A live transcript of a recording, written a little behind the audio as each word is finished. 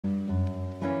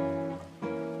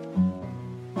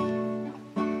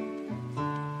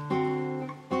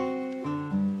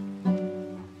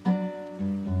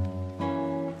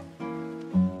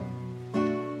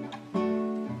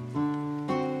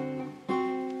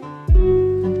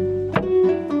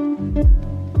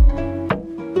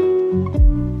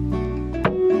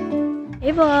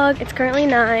vlog. It's currently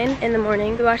 9 in the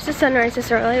morning. We watched the sunrise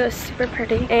this early. It was super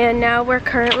pretty. And now we're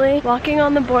currently walking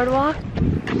on the boardwalk.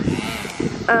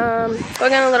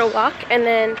 Going on a little walk, and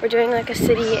then we're doing like a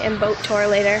city and boat tour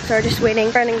later. So we're just waiting,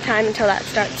 running time until that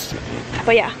starts.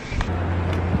 But yeah.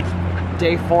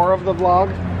 Day 4 of the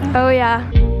vlog. Oh yeah.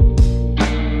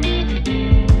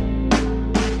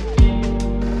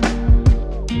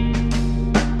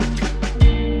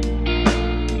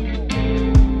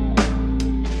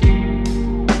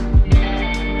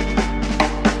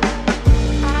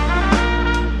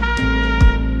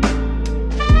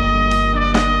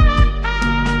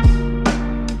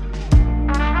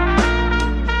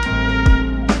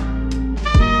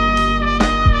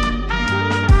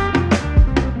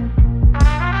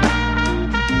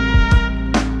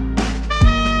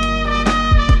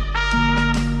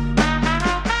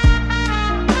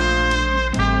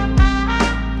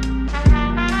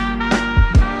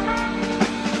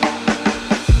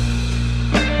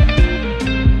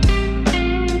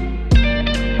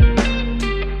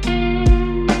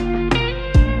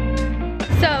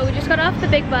 Got off the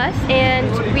big bus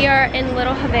and we are in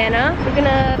Little Havana. We're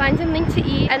gonna find something to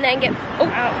eat and then get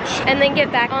and then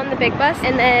get back on the big bus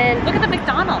and then look at the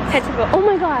McDonald's. Head to go. Oh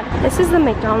my god, this is the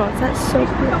McDonald's. That's so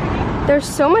cool. There's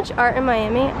so much art in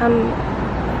Miami. I'm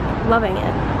loving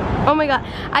it. Oh my god,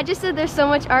 I just said there's so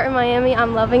much art in Miami.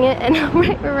 I'm loving it, and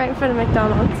we're right in front of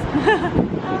McDonald's.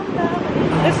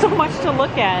 There's so much to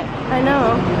look at. I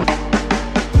know.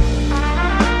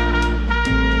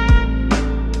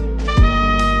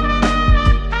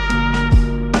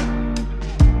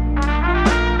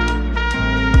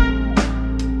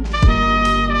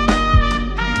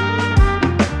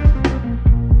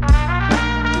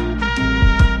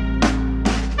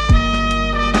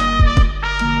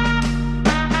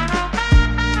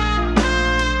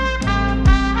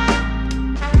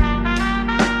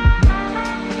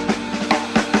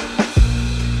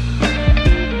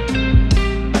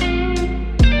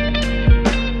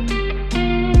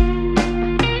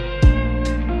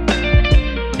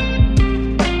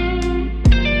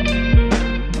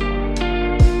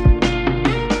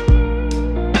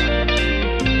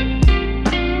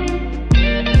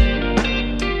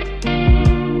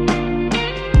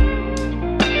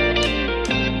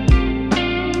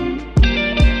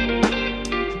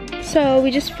 So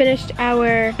we just finished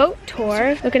our boat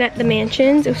tour, looking at the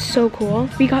mansions. It was so cool.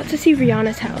 We got to see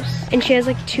Rihanna's house, and she has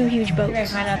like 2 huge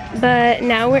boats. But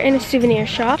now we're in a souvenir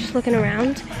shop, just looking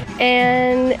around.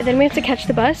 And then we have to catch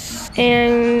the bus,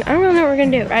 and I don't really know what we're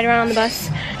gonna do. Ride around on the bus,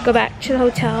 go back to the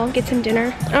hotel, get some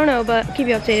dinner. I don't know, but I'll keep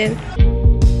you updated.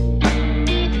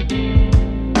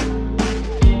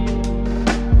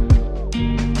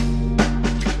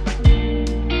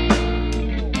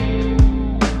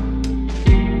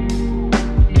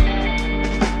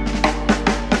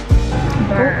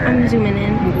 I'm zooming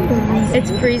in.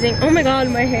 It's freezing. Oh my god,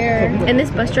 my hair. And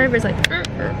this bus driver is like,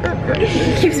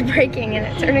 he keeps braking and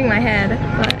it's hurting my head.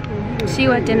 But see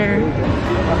you at dinner.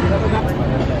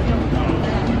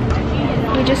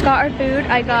 We just got our food.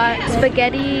 I got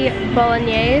spaghetti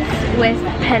bolognese with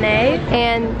penne,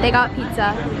 and they got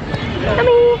pizza.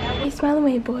 Yummy! Hey, smile and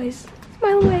wave, boys.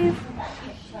 Smile and wave.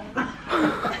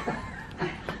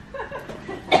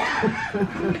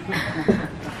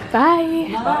 Bye.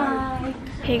 Bye.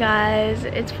 Hey guys,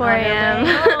 it's 4 a.m.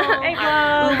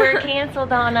 Uber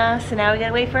canceled on us, so now we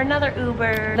gotta wait for another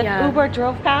Uber. The Uber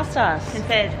drove past us and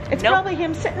said, it's probably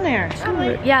him sitting there.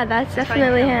 Yeah, that's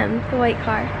definitely him, the white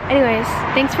car. Anyways,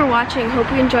 thanks for watching.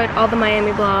 Hope you enjoyed all the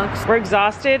Miami vlogs. We're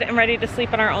exhausted and ready to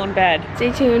sleep in our own bed.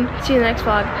 Stay tuned. See you in the next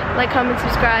vlog. Like, comment,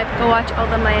 subscribe. Go watch all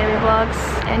the Miami vlogs.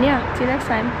 And yeah, see you next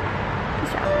time.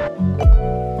 Peace out.